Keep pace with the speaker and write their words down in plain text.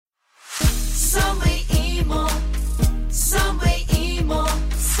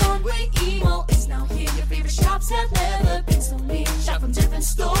shops have never been so mean. Shop from different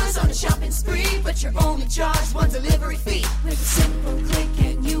stores on a shopping spree, but you're only charged one delivery fee. With a simple click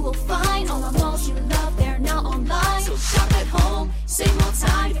and you will find all the malls you love, they're now online. So shop at home, save more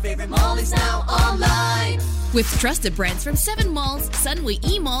time, your favorite mall is now online. With trusted brands from 7 malls, Sunway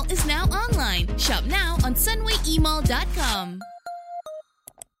eMall is now online. Shop now on sunwayemall.com.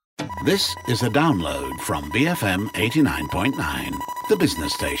 This is a download from BFM 89.9, the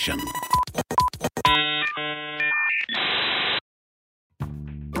business station.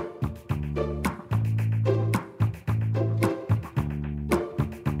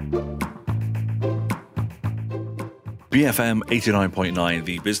 BFM 89.9,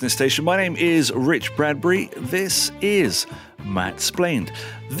 the business station. My name is Rich Bradbury. This is Matt Splained.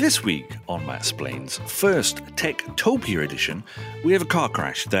 This week on Matt Splained's first Techtopia edition, we have a car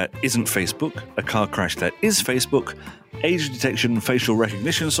crash that isn't Facebook, a car crash that is Facebook, age detection facial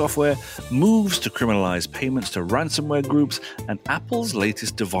recognition software, moves to criminalize payments to ransomware groups, and Apple's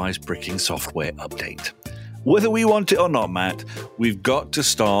latest device bricking software update. Whether we want it or not, Matt, we've got to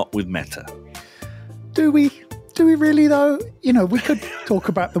start with Meta. Do we? Do we really, though? You know, we could talk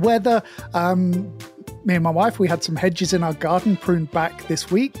about the weather. Me and my wife, we had some hedges in our garden pruned back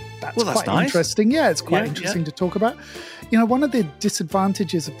this week. That's quite nice. Interesting. Yeah, it's quite interesting to talk about. You know, one of the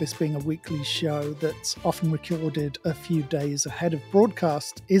disadvantages of this being a weekly show that's often recorded a few days ahead of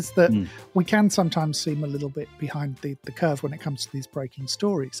broadcast is that we can sometimes seem a little bit behind the curve when it comes to these breaking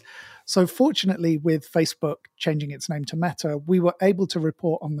stories. So fortunately, with Facebook changing its name to Meta, we were able to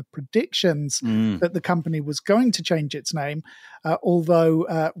report on the predictions that the company was going to change its name,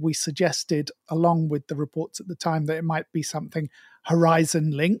 although we suggested, along with the reports at the time, that it might be something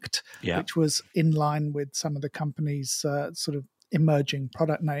Horizon linked, which was in line with some of the company's sort of emerging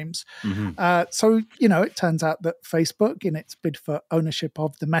product names. So, you know, it turns out that Facebook, in its bid for ownership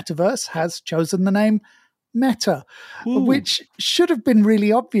of the metaverse, has chosen the name Meta, which should have been really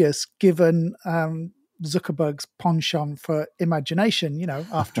obvious given Zuckerberg's penchant for imagination. You know,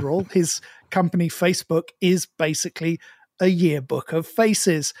 after all, his company Facebook is basically a yearbook of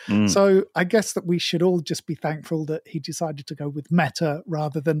faces. So I guess that we should all just be thankful that he decided to go with Meta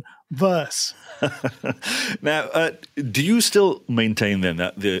rather than Verse. Now, do you still maintain then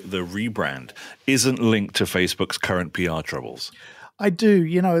that the rebrand isn't linked to Facebook's current PR troubles? I do.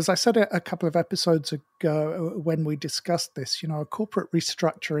 You know, as I said a couple of episodes ago when we discussed this, you know, a corporate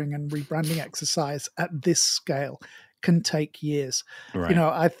restructuring and rebranding exercise at this scale can take years. Right. You know,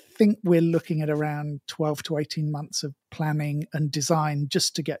 I think we're looking at around 12 to 18 months of planning and design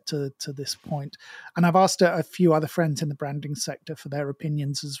just to get to this point. And I've asked a few other friends in the branding sector for their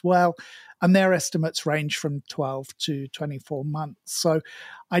opinions as well. And their estimates range from 12 to 24 months. So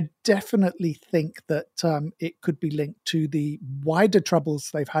I definitely think that it could be linked to the wider troubles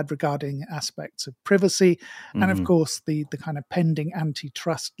they've had regarding aspects of privacy and, of course, the kind of pending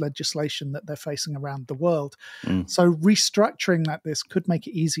antitrust legislation that they're facing around the world. So restructuring this could make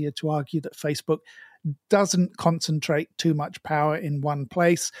it easier to argue that Facebook doesn't concentrate too much power in one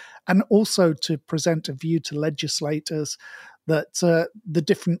place, and also to present a view to legislators that the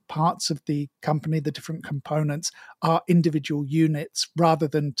different parts of the company, the different components, are individual units rather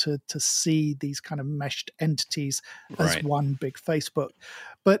than to see these kind of meshed entities as one big Facebook.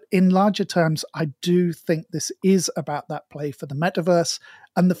 But in larger terms, I do think this is about that play for the metaverse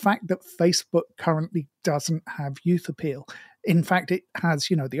and the fact that Facebook currently doesn't have youth appeal. In fact, it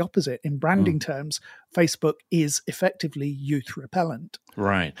has, you know, the opposite. In branding terms, Facebook is effectively youth repellent.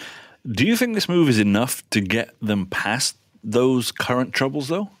 Right. Do you think this move is enough to get them past those current troubles,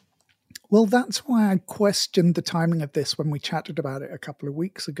 though? Well, that's why I questioned the timing of this when we chatted about it a couple of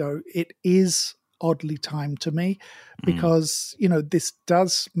weeks ago. It is oddly timed to me because, you know, this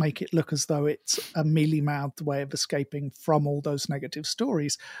does make it look as though it's a mealy-mouthed way of escaping from all those negative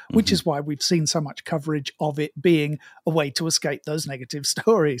stories, which is why we've seen so much coverage of it being a way to escape those negative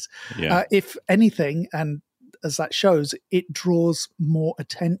stories. If anything, and as that shows, it draws more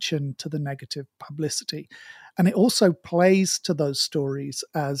attention to the negative publicity. And it also plays to those stories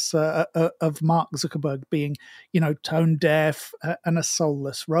as of Mark Zuckerberg being, you know, tone deaf and a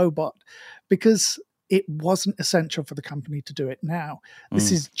soulless robot, because it wasn't essential for the company to do it now.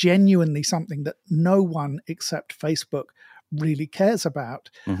 This is genuinely something that no one except Facebook really cares about.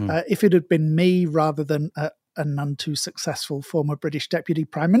 If it had been me rather than a none too successful former British Deputy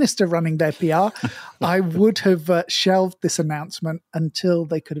Prime Minister running their PR, I would have shelved this announcement until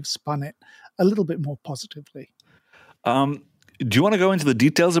they could have spun it a little bit more positively. Do you want to go into the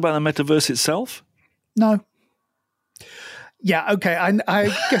details about the metaverse itself? No. Yeah, okay. I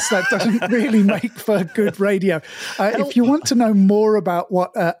guess that doesn't really make for good radio. If you want to know more about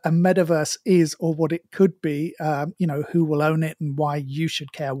what a metaverse is or what it could be, who will own it and why you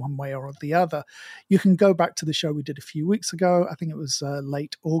should care one way or the other, you can go back to the show we did a few weeks ago. I think it was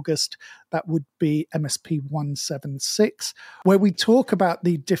late August. That would be MSP 176, where we talk about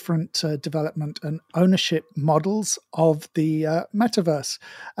the different development and ownership models of the metaverse.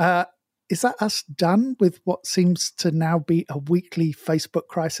 Is that us done with what seems to now be a weekly Facebook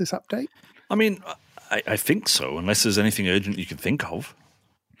crisis update? I mean, I think so, unless there's anything urgent you can think of.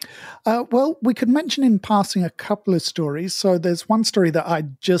 Well, we could mention in passing a couple of stories. So there's one story that I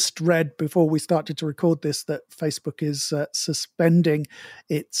just read before we started to record this, that Facebook is suspending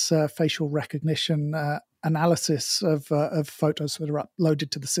its facial recognition analysis of photos that are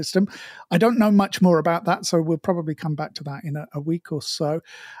uploaded to the system. I don't know much more about that, so we'll probably come back to that in a week or so.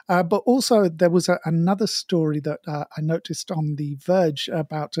 But also there was another story that I noticed on The Verge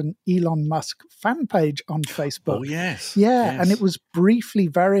about an Elon Musk fan page on Facebook. Oh, yes. Yeah, yes. And it was briefly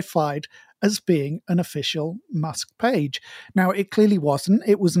verified as being an official Musk page. Now, it clearly wasn't.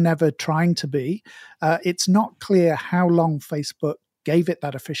 It was never trying to be. It's not clear how long Facebook gave it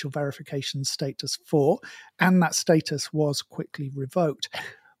that official verification status for, and that status was quickly revoked.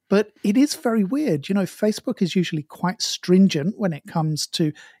 But it is very weird. Facebook is usually quite stringent when it comes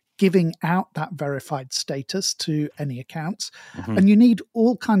to giving out that verified status to any accounts. Mm-hmm. And you need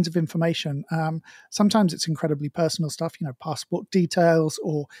all kinds of information. Sometimes it's incredibly personal stuff, passport details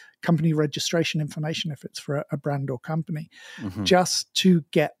or company registration information if it's for a brand or company, just to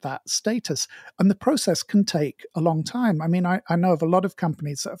get that status. And the process can take a long time. I mean, I know of a lot of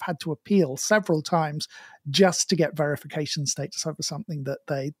companies that have had to appeal several times just to get verification status over something that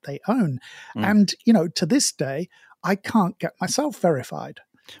they own. And, to this day, I can't get myself verified.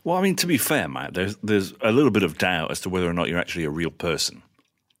 Well, I mean, to be fair, Matt, there's a little bit of doubt as to whether or not you're actually a real person.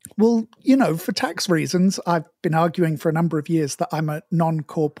 Well, for tax reasons, I've been arguing for a number of years that I'm a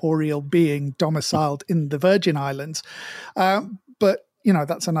non-corporeal being domiciled in the Virgin Islands. But,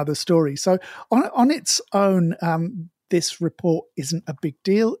 that's another story. So on its own, this report isn't a big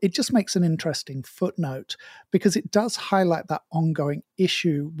deal. It just makes an interesting footnote because it does highlight that ongoing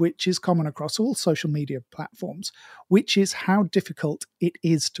issue, which is common across all social media platforms, which is how difficult it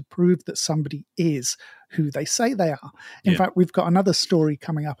is to prove that somebody is who they say they are. In fact, we've got another story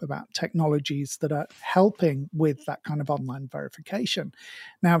coming up about technologies that are helping with that kind of online verification.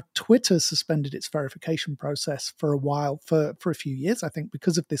 Now, Twitter suspended its verification process for a while, for a few years, I think,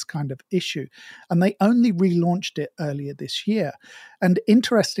 because of this kind of issue. And they only relaunched it earlier this year. And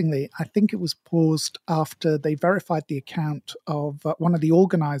interestingly, I think it was paused after they verified the account of one of the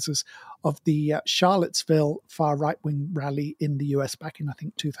organizers of the Charlottesville far right-wing rally in the US back in, I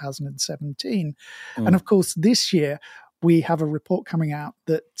think, 2017. And of course, this year, we have a report coming out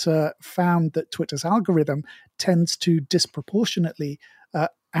that found that Twitter's algorithm tends to disproportionately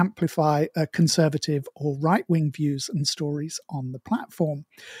amplify conservative or right-wing views and stories on the platform,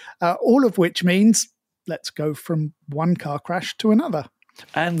 all of which means let's go from one car crash to another.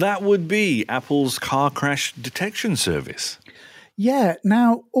 And that would be Apple's car crash detection service. Yeah.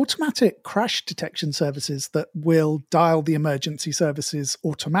 Now, automatic crash detection services that will dial the emergency services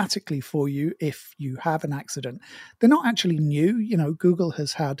automatically for you if you have an accident, they're not actually new. Google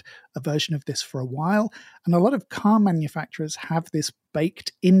has had a version of this for a while, and a lot of car manufacturers have this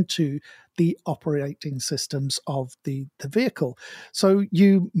baked into the operating systems of the vehicle. So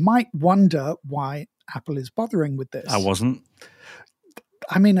you might wonder why Apple is bothering with this. I wasn't.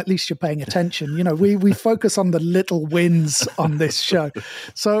 I mean, at least you're paying attention. We focus on the little wins on this show.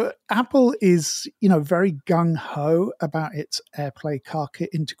 So Apple is, very gung-ho about its AirPlay car kit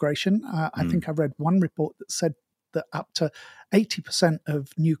integration. I think I read one report that said that up to 80% of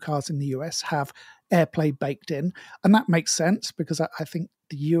new cars in the US have AirPlay baked in. And that makes sense because I think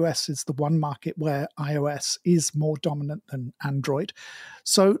the US is the one market where iOS is more dominant than Android.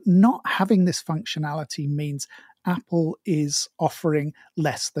 So not having this functionality means Apple is offering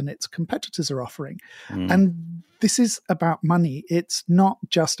less than its competitors are offering. And this is about money. It's not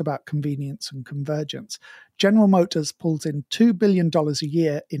just about convenience and convergence. General Motors pulls in $2 billion a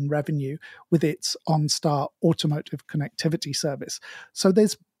year in revenue with its OnStar automotive connectivity service. So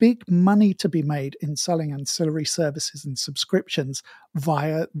there's big money to be made in selling ancillary services and subscriptions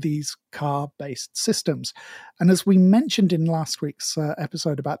via these car-based systems. And as we mentioned in last week's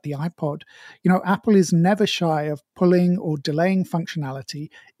episode about the iPod, Apple is never shy of pulling or delaying functionality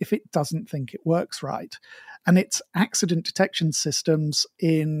if it doesn't think it works right. And its accident detection systems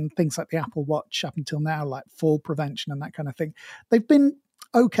in things like the Apple Watch up until now, like fall prevention and that kind of thing, they've been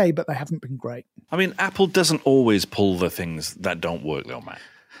okay, but they haven't been great. I mean, Apple doesn't always pull the things that don't work, though, Matt.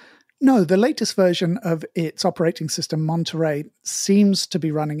 No, the latest version of its operating system, Monterey, seems to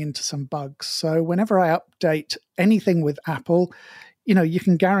be running into some bugs. So whenever I update anything with Apple, you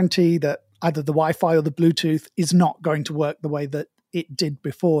can guarantee that either the Wi-Fi or the Bluetooth is not going to work the way that it did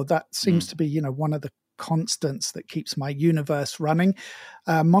before. That seems to be, one of the constants that keeps my universe running.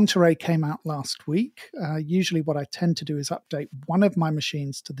 Monterey came out last week. Usually what I tend to do is update one of my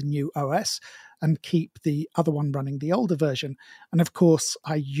machines to the new OS and keep the other one running the older version. And of course,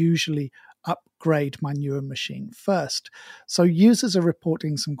 I usually upgrade my newer machine first. So users are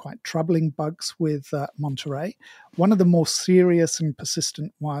reporting some quite troubling bugs with Monterey. One of the more serious and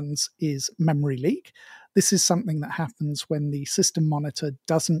persistent ones is memory leak. This is something that happens when the system monitor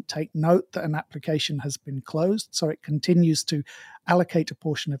doesn't take note that an application has been closed, so it continues to allocate a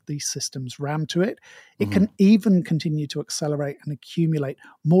portion of the system's RAM to it. It can even continue to accelerate and accumulate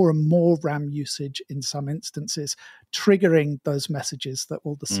more and more RAM usage in some instances, triggering those messages that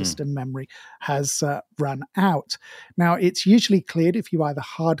all the system memory has run out. Now, it's usually cleared if you either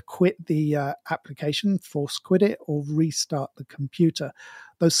hard quit the application, force quit it, or restart the computer.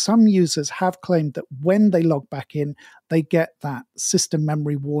 Though some users have claimed that when they log back in, they get that system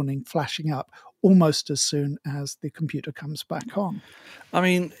memory warning flashing up almost as soon as the computer comes back on. I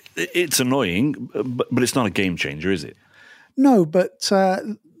mean, it's annoying, but it's not a game changer, is it? No, but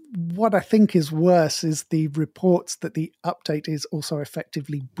what I think is worse is the reports that the update is also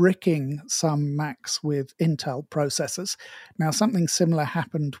effectively bricking some Macs with Intel processors. Now, something similar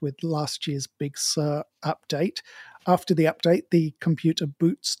happened with last year's Big Sur update. After the update, the computer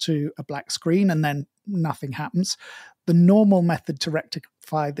boots to a black screen and then nothing happens. The normal method to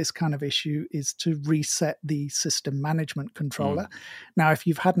rectify this kind of issue is to reset the system management controller. Now, if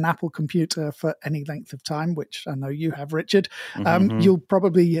you've had an Apple computer for any length of time, which I know you have, Richard, you'll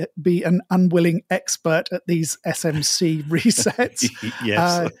probably be an unwilling expert at these SMC resets.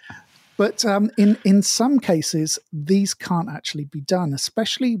 Yes. But in some cases, these can't actually be done,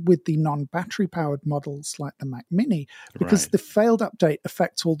 especially with the non-battery powered models like the Mac Mini, because the failed update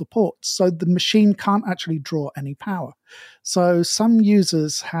affects all the ports. So the machine can't actually draw any power. So some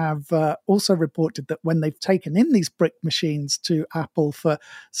users have also reported that when they've taken in these brick machines to Apple for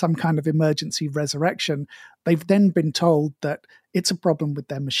some kind of emergency resurrection, they've then been told that it's a problem with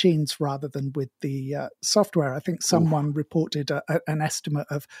their machines rather than with the software. I think someone reported an estimate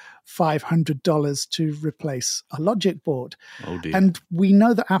of $500 to replace a logic board. Oh dear. And we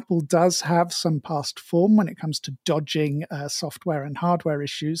know that Apple does have some past form when it comes to dodging software and hardware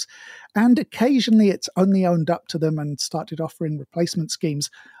issues. And occasionally it's only owned up to them and started offering replacement schemes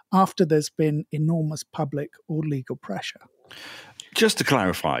after there's been enormous public or legal pressure. Just to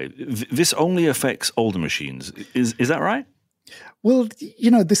clarify, this only affects older machines. Is that right? Well,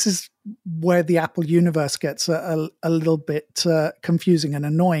 this is where the Apple universe gets a little bit confusing and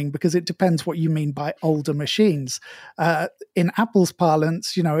annoying, because it depends what you mean by older machines. In Apple's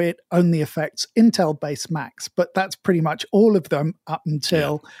parlance, it only affects Intel-based Macs, but that's pretty much all of them up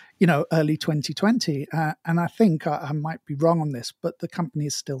until early 2020. And I think I might be wrong on this, but the company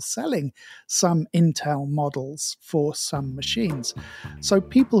is still selling some Intel models for some machines. So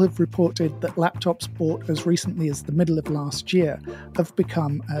people have reported that laptops bought as recently as the middle of last year have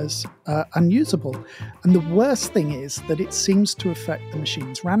become as unusable. And the worst thing is that it seems to affect the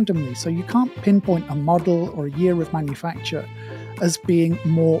machines randomly. So you can't pinpoint a model or a year of manufacture as being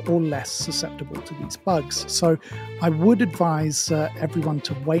more or less susceptible to these bugs. So I would advise everyone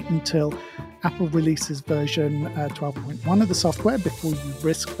to wait until Apple releases version 12.1 of the software before you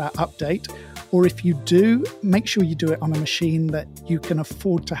risk that update. Or if you do, make sure you do it on a machine that you can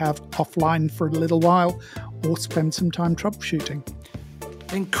afford to have offline for a little while, or spend some time troubleshooting.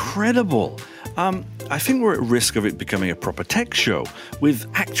 Incredible. I think we're at risk of it becoming a proper tech show with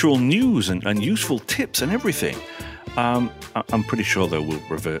actual news and useful tips and everything. I'm pretty sure, though, we'll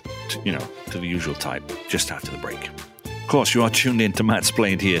revert to the usual type just after the break. Of course, you are tuned in to Matt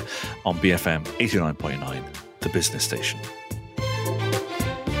Splained here on BFM 89.9, the business station.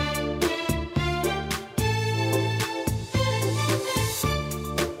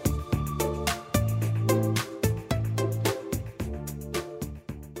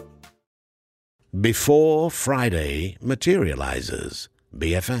 Before Friday materializes.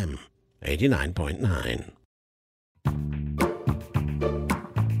 BFM 89.9.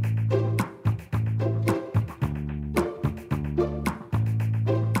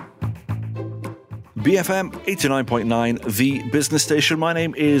 BFM 89.9, the business station. My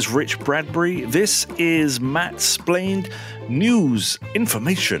name is Rich Bradbury. This is Matt Splained, news,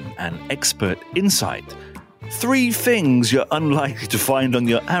 information, and expert insight. 3 things you're unlikely to find on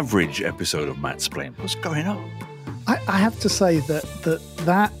your average episode of Matt Splain. What's going on? I have to say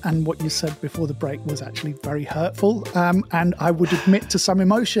that and what you said before the break was actually very hurtful. And I would admit to some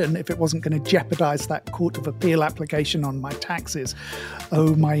emotion if it wasn't going to jeopardize that Court of Appeal application on my taxes.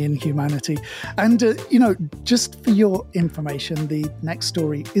 Oh, my inhumanity. And, just for your information, the next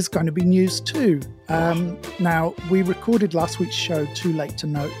story is going to be news too. Now, we recorded last week's show too late to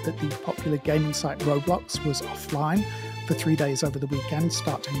note that the popular gaming site Roblox was offline for 3 days over the weekend,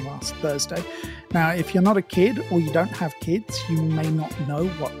 starting last Thursday. Now, if you're not a kid or you don't have kids, you may not know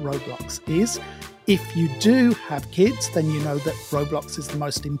what Roblox is. If you do have kids, then you know that Roblox is the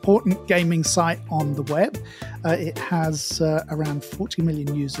most important gaming site on the web. It has around 40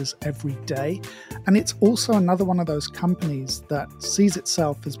 million users every day. And it's also another one of those companies that sees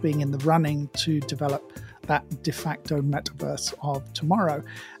itself as being in the running to develop that de facto metaverse of tomorrow.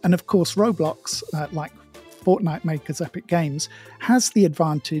 And of course, Roblox, like Fortnite makers Epic Games, has the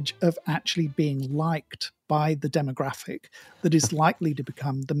advantage of actually being liked by the demographic that is likely to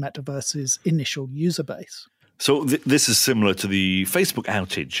become the metaverse's initial user base. So this is similar to the Facebook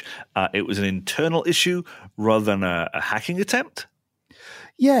outage. It was an internal issue rather than a hacking attempt?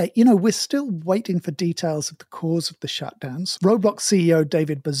 Yeah, we're still waiting for details of the cause of the shutdowns. Roblox CEO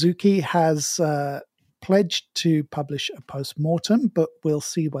David Baszucki has pledged to publish a post-mortem, but we'll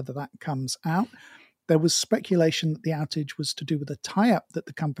see whether that comes out. There was speculation that the outage was to do with a tie-up that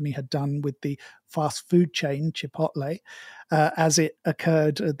the company had done with the fast food chain Chipotle. As it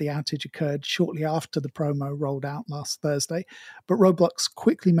occurred, the outage occurred shortly after the promo rolled out last Thursday. But Roblox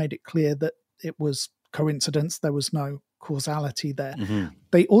quickly made it clear that it was coincidence. There was no causality there. Mm-hmm.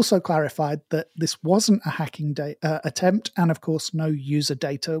 They also clarified that this wasn't a hacking attempt, and of course, no user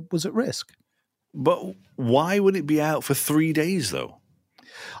data was at risk. But why would it be out for 3 days, though?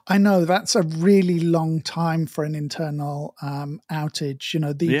 I know that's a really long time for an internal outage.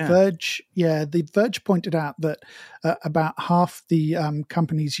 The Verge pointed out that about half the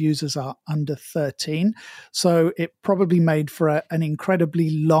company's users are under 13. So it probably made for an incredibly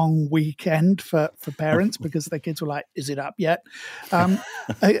long weekend for parents because their kids were like, is it up yet?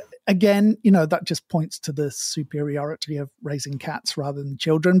 Again, that just points to the superiority of raising cats rather than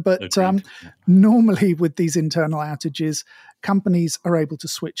children. But normally with these internal outages, companies are able to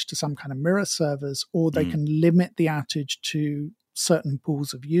switch to some kind of mirror servers, or they can limit the outage to certain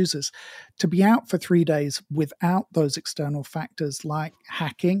pools of users. To be out for 3 days without those external factors like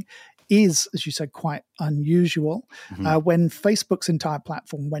hacking is, as you said, quite unusual. Mm-hmm. When Facebook's entire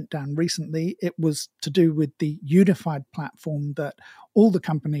platform went down recently, it was to do with the unified platform that all the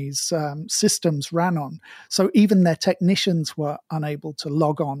company's systems ran on. So even their technicians were unable to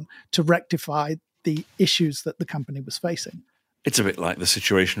log on to rectify the issues that the company was facing. It's a bit like the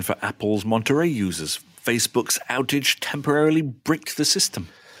situation for Apple's Monterey users. Facebook's outage temporarily bricked the system.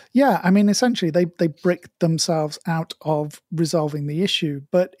 Yeah, I mean, essentially, they bricked themselves out of resolving the issue,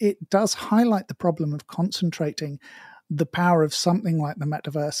 but it does highlight the problem of concentrating the power of something like the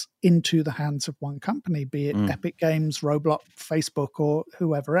metaverse into the hands of one company, be it Epic Games, Roblox, Facebook, or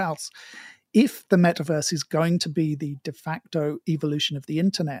whoever else. If the metaverse is going to be the de facto evolution of the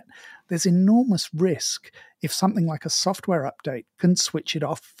internet, there's enormous risk if something like a software update can switch it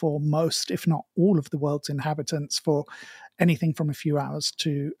off for most, if not all, of the world's inhabitants for anything from a few hours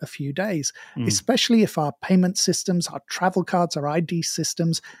to a few days, especially if our payment systems, our travel cards, our ID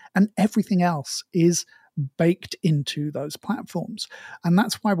systems, and everything else is baked into those platforms. And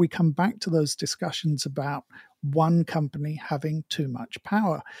that's why we come back to those discussions about one company having too much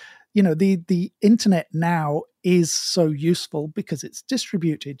power. The internet now is so useful because it's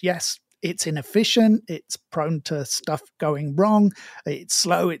distributed. Yes, it's inefficient, it's prone to stuff going wrong, it's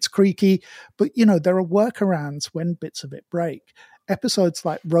slow, it's creaky, but there are workarounds when bits of it break. Episodes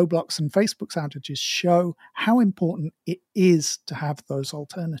like Roblox and Facebook's outages show how important it is to have those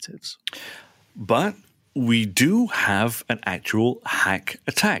alternatives. But we do have an actual hack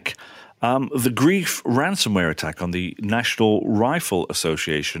attack. The Grief ransomware attack on the National Rifle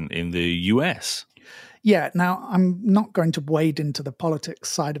Association in the US. Yeah, now I'm not going to wade into the politics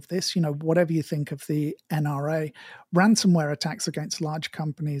side of this. Whatever you think of the NRA, ransomware attacks against large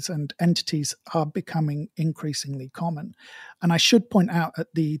companies and entities are becoming increasingly common. And I should point out, at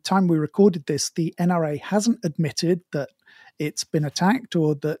the time we recorded this, the NRA hasn't admitted that it's been attacked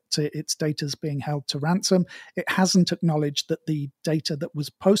or that its data is being held to ransom. It hasn't acknowledged that the data that was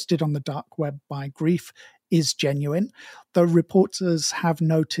posted on the dark web by Grief is genuine, though reporters have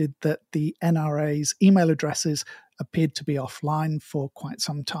noted that the NRA's email addresses appeared to be offline for quite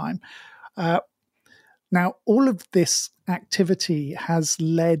some time. Now, all of this activity has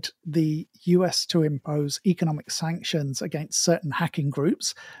led the US to impose economic sanctions against certain hacking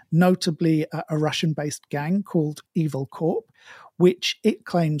groups, notably a Russian-based gang called Evil Corp, which it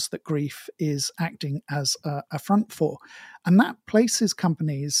claims that Grief is acting as a front for. And that places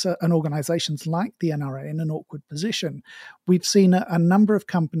companies and organizations like the NRA in an awkward position. We've seen a number of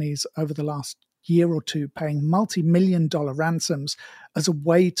companies over the last year or two paying multi-million-dollar ransoms as a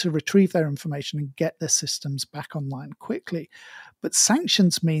way to retrieve their information and get their systems back online quickly. But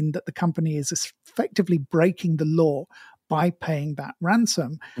sanctions mean that the company is effectively breaking the law by paying that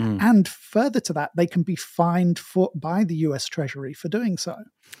ransom. And further to that, they can be fined by the US Treasury for doing so.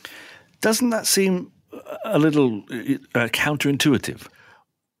 Doesn't that seem a little counterintuitive?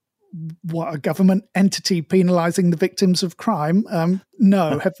 What, a government entity penalizing the victims of crime?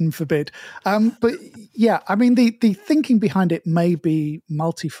 No, heaven forbid. But yeah, I mean, the thinking behind it may be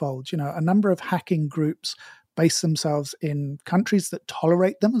multifold. You know, a number of hacking groups base themselves in countries that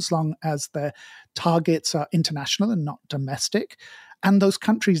tolerate them as long as their targets are international and not domestic. And those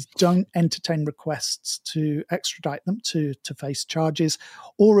countries don't entertain requests to extradite them to face charges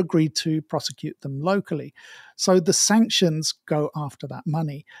or agree to prosecute them locally. So the sanctions go after that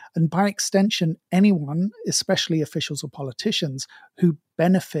money. And by extension, anyone, especially officials or politicians, who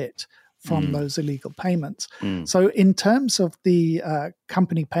benefit from those illegal payments. So in terms of the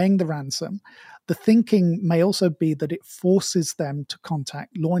company paying the ransom, the thinking may also be that it forces them to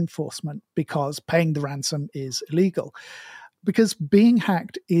contact law enforcement because paying the ransom is illegal. Because being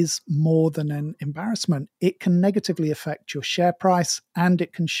hacked is more than an embarrassment. It can negatively affect your share price and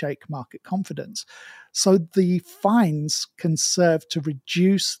it can shake market confidence. So the fines can serve to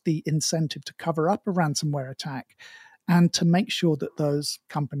reduce the incentive to cover up a ransomware attack and to make sure that those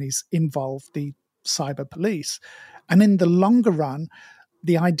companies involve the cyber police. And in the longer run,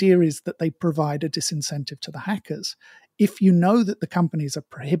 the idea is that they provide a disincentive to the hackers. If you know that the companies are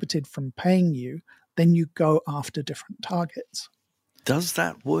prohibited from paying you, then you go after different targets. Does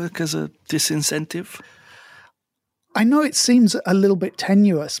that work as a disincentive? I know it seems a little bit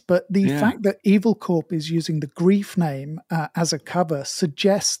tenuous, but the fact that Evil Corp is using the Grief name as a cover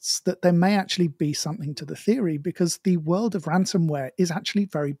suggests that there may actually be something to the theory, because the world of ransomware is actually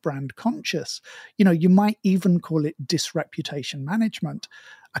very brand conscious. You know, you might even call it disreputation management.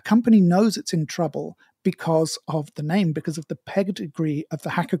 A company knows it's in trouble because of the name, because of the pedigree of the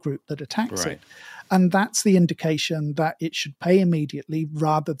hacker group that attacks it. And that's the indication that it should pay immediately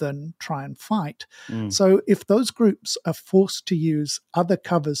rather than try and fight. So if those groups are forced to use other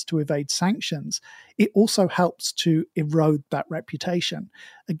covers to evade sanctions, it also helps to erode that reputation.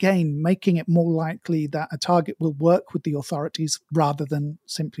 Again, making it more likely that a target will work with the authorities rather than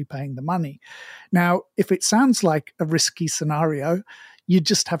simply paying the money. Now, if it sounds like a risky scenario, you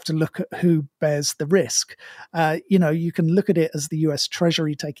just have to look at who bears the risk. You know, you can look at it as the US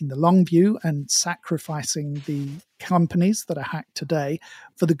Treasury taking the long view and sacrificing the companies that are hacked today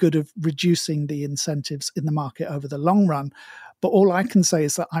for the good of reducing the incentives in the market over the long run. But all I can say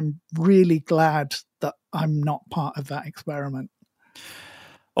is that I'm really glad that I'm not part of that experiment.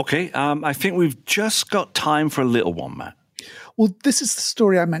 Okay, I think we've just got time for a little one, Matt. Well, this is the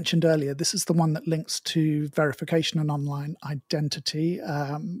story I mentioned earlier. This is the one that links to verification and online identity.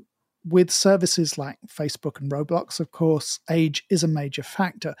 With services like Facebook and Roblox, of course, age is a major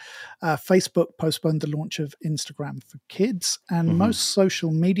factor. Facebook postponed the launch of Instagram for kids, and most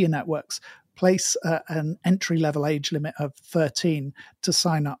social media networks place an entry-level age limit of 13 to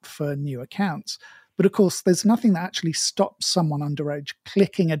sign up for new accounts. But of course, there's nothing that actually stops someone underage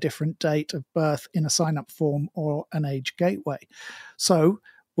clicking a different date of birth in a sign-up form or an age gateway. So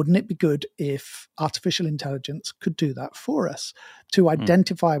wouldn't it be good if artificial intelligence could do that for us, to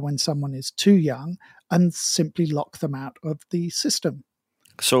identify when someone is too young and simply lock them out of the system?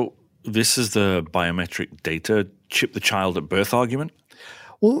 So this is the biometric data chip the child at birth argument?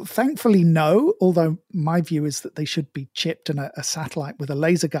 Well, thankfully, no, although my view is that they should be chipped and a satellite with a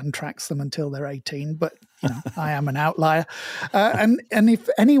laser gun tracks them until they're 18. But you know, I am an outlier. And if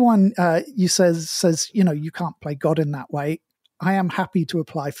anyone says, you know, you can't play God in that way, I am happy to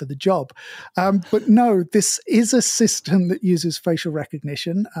apply for the job. But no, this is a system that uses facial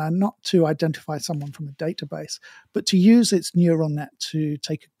recognition, not to identify someone from a database, but to use its neural net to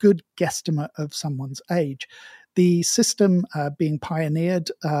take a good guesstimate of someone's age. The system being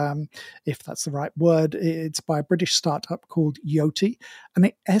pioneered, if that's the right word, it's by a British startup called Yoti, and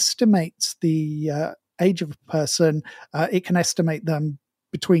it estimates the age of a person. It can estimate them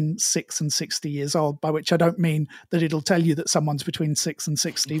between 6 and 60 years old, by which I don't mean that it'll tell you that someone's between 6 and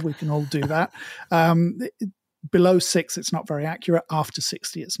 60. We can all do that. below 6, it's not very accurate. After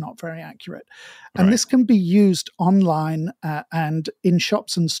 60, it's not very accurate. And this can be used online and in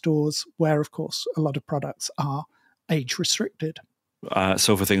shops and stores where, of course, a lot of products are age restricted.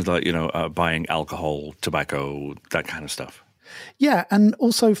 So for things like, buying alcohol, tobacco, that kind of stuff. Yeah, and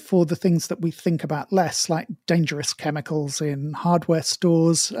also for the things that we think about less, like dangerous chemicals in hardware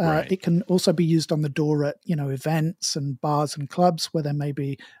stores. It can also be used on the door at, events and bars and clubs where there may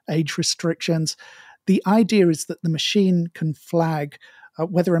be age restrictions. The idea is that the machine can flag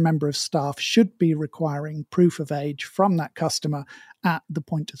whether a member of staff should be requiring proof of age from that customer at the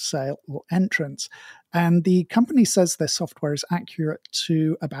point of sale or entrance. And the company says their software is accurate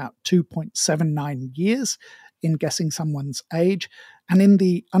to about 2.79 years in guessing someone's age. And in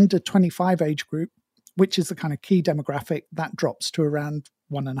the under 25 age group, which is the kind of key demographic, that drops to around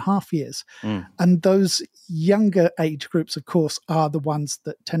 1.5 years. And those younger age groups, of course, are the ones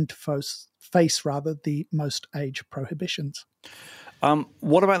that tend to face the most age prohibitions.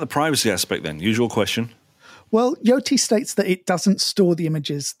 What about the privacy aspect then? Usual question. Well, Yoti states that it doesn't store the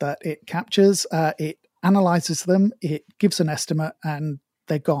images that it captures. It analyzes them, it gives an estimate, and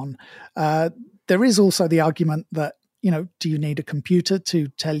they're gone. There is also the argument that, do you need a computer to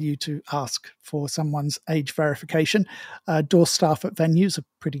tell you to ask for someone's age verification? Door staff at venues are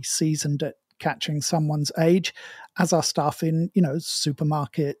pretty seasoned at catching someone's age, as are staff in,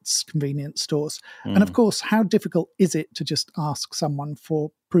 supermarkets, convenience stores. And of course, how difficult is it to just ask someone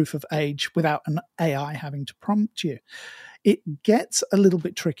for proof of age without an AI having to prompt you? It gets a little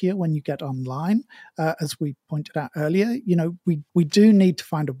bit trickier when you get online. As we pointed out earlier, we do need to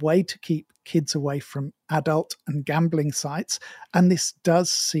find a way to keep kids away from adult and gambling sites. And this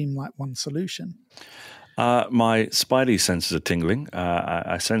does seem like one solution. My spidey senses are tingling.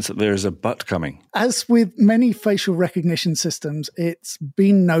 I sense that there is a but coming. As with many facial recognition systems, it's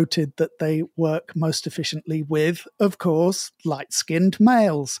been noted that they work most efficiently with, of course, light-skinned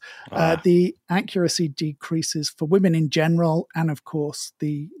males. The accuracy decreases for women in general, and of course,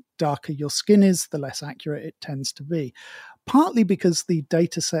 the darker your skin is, the less accurate it tends to be. Partly because the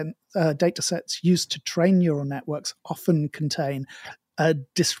data sets used to train neural networks often contain a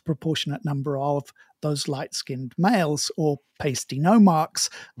disproportionate number of those light-skinned males, or pasty no-marks,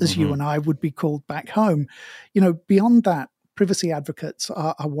 as you and I would be called back home. Beyond that, privacy advocates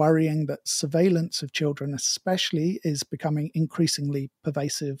are worrying that surveillance of children especially is becoming increasingly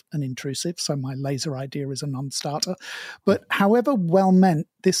pervasive and intrusive. So my laser idea is a non-starter. But however well-meant,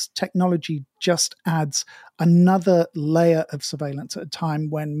 this technology just adds another layer of surveillance at a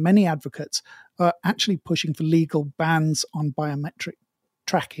time when many advocates are actually pushing for legal bans on biometric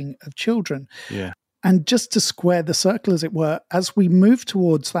tracking of children. Yeah. And just to square the circle, as it were, as we move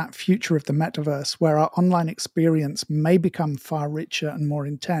towards that future of the metaverse, where our online experience may become far richer and more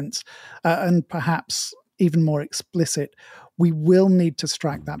intense, and perhaps even more explicit, we will need to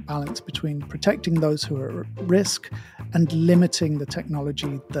strike that balance between protecting those who are at risk and limiting the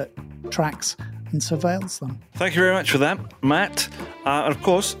technology that tracks and surveils them. Thank you very much for that, Matt. And of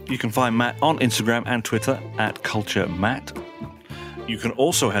course, you can find Matt on Instagram and Twitter at CultureMatt. You can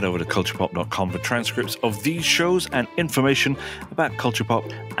also head over to culturepop.com for transcripts of these shows and information about Culture Pop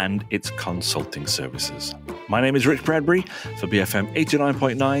and its consulting services. My name is Rich Bradbury for BFM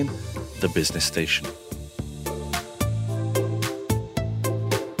 89.9, the business station.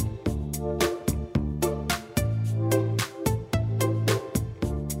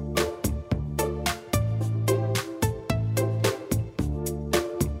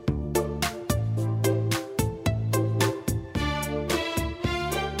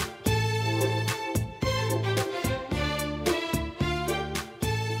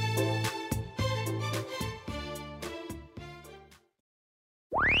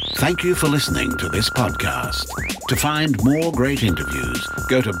 Thank you for listening to this podcast. To find more great interviews,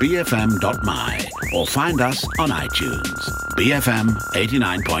 go to bfm.my or find us on iTunes. BFM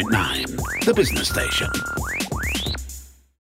 89.9, the business station.